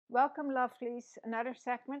Welcome, lovelies. Another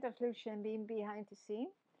segment of Lousje and Bean behind the scene.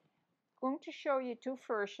 I'm going to show you two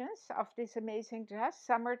versions of this amazing dress,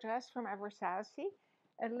 summer dress from Sassy.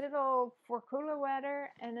 A little for cooler weather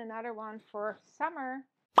and another one for summer.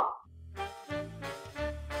 An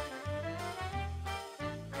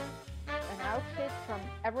outfit from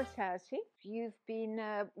Sassy. You've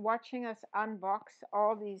been watching us unbox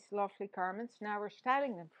all these lovely garments. Now we're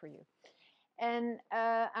styling them for you. And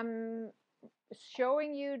I'm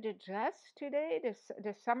showing you the dress today,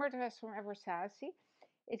 the summer dress from Sassy.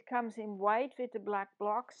 It comes in white with the black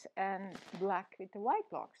blocks and black with the white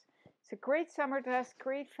blocks. It's a great summer dress,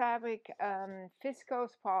 great fabric,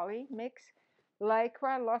 viscose poly mix,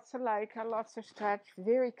 lycra, lots of stretch,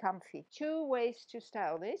 very comfy. Two ways to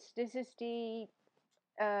style this. This is the,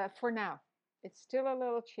 for now, it's still a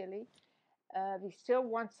little chilly. We still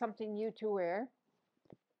want something new to wear.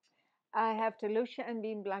 I have the Lousje and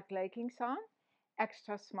Bean black leggings on,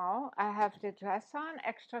 extra small. I have the dress on,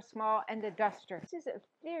 extra small, and the duster. This is a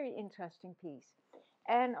very interesting piece.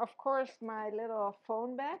 And of course, my little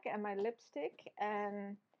phone bag and my lipstick.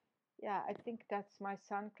 And yeah, I think that's my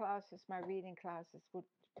sunglasses, my reading glasses would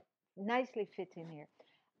nicely fit in here.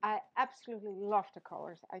 I absolutely love the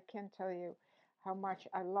colors. I can't tell you how much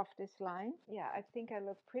I love this line. Yeah, I think I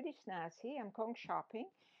look pretty snazzy. I'm going shopping.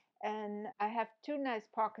 And I have two nice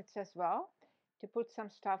pockets as well to put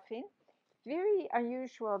some stuff in. Very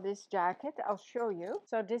unusual, this jacket. I'll show you.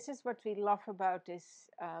 So this is what we love about this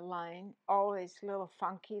line. Always a little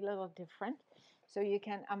funky, a little different. So you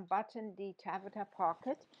can unbutton the taffeta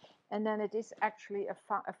pocket. And then it is actually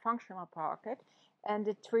a functional pocket. And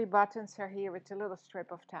the three buttons are here with a little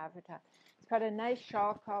strip of taffeta. It's got a nice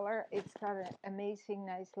shawl color. It's got an amazing,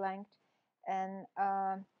 nice length. And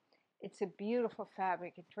it's a beautiful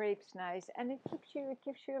fabric. It drapes nice, and it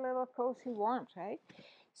gives you a little cozy warmth, right?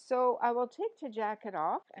 So I will take the jacket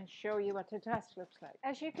off and show you what the dress looks like.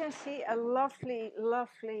 As you can see, a lovely,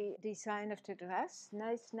 lovely design of the dress.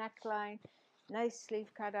 Nice neckline, nice sleeve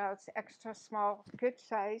cutouts, extra small, good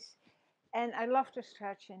size. And I love the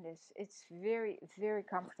stretch in this. It's very, very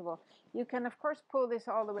comfortable. You can, of course, pull this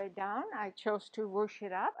all the way down. I chose to ruche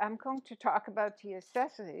it up. I'm going to talk about the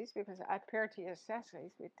accessories because I paired the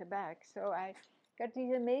accessories with the bag. So I got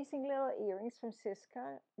these amazing little earrings from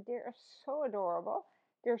Siska. They are so adorable.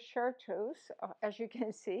 They're chartreuse, as you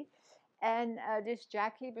can see. And this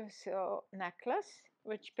Jackie Brazil necklace,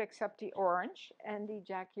 which picks up the orange, and the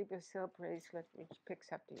Jackie Brazil bracelet, which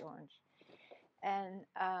picks up the orange. And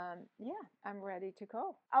yeah, I'm ready to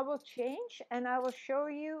go. I will change and I will show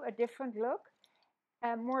you a different look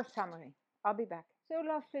and more summery. I'll be back. So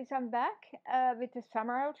lovelies, I'm back with the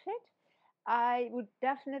summer outfit. I would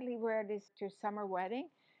definitely wear this to summer wedding,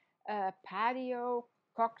 patio,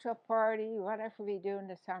 cocktail party, whatever we do in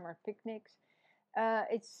the summer, picnics.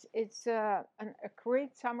 It's a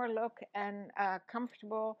great summer look and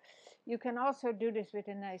comfortable. You can also do this with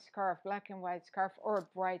a nice scarf, black and white scarf, or a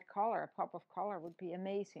bright color. A pop of color would be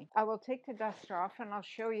amazing. I will take the duster off and I'll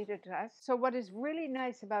show you the dress. So what is really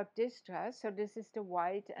nice about this dress, so this is the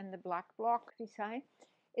white and the black block design.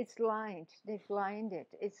 It's lined. They've lined it.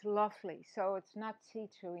 It's lovely. So it's not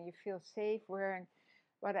see-through and you feel safe wearing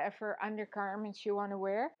whatever undergarments you want to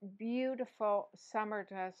wear. Beautiful summer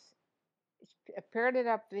dress. Paired it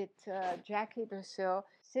up with Jackie Brazil,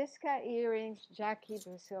 Siska earrings, Jackie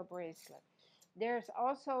Brazil bracelet. There's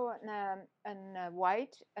also an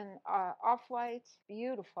white, an off-white,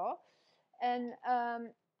 beautiful. And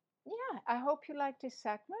yeah, I hope you like this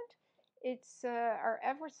segment. It's our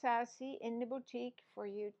Sassy in the boutique for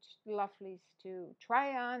you lovelies to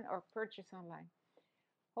try on or purchase online.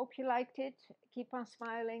 Hope you liked it. Keep on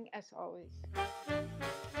smiling as always.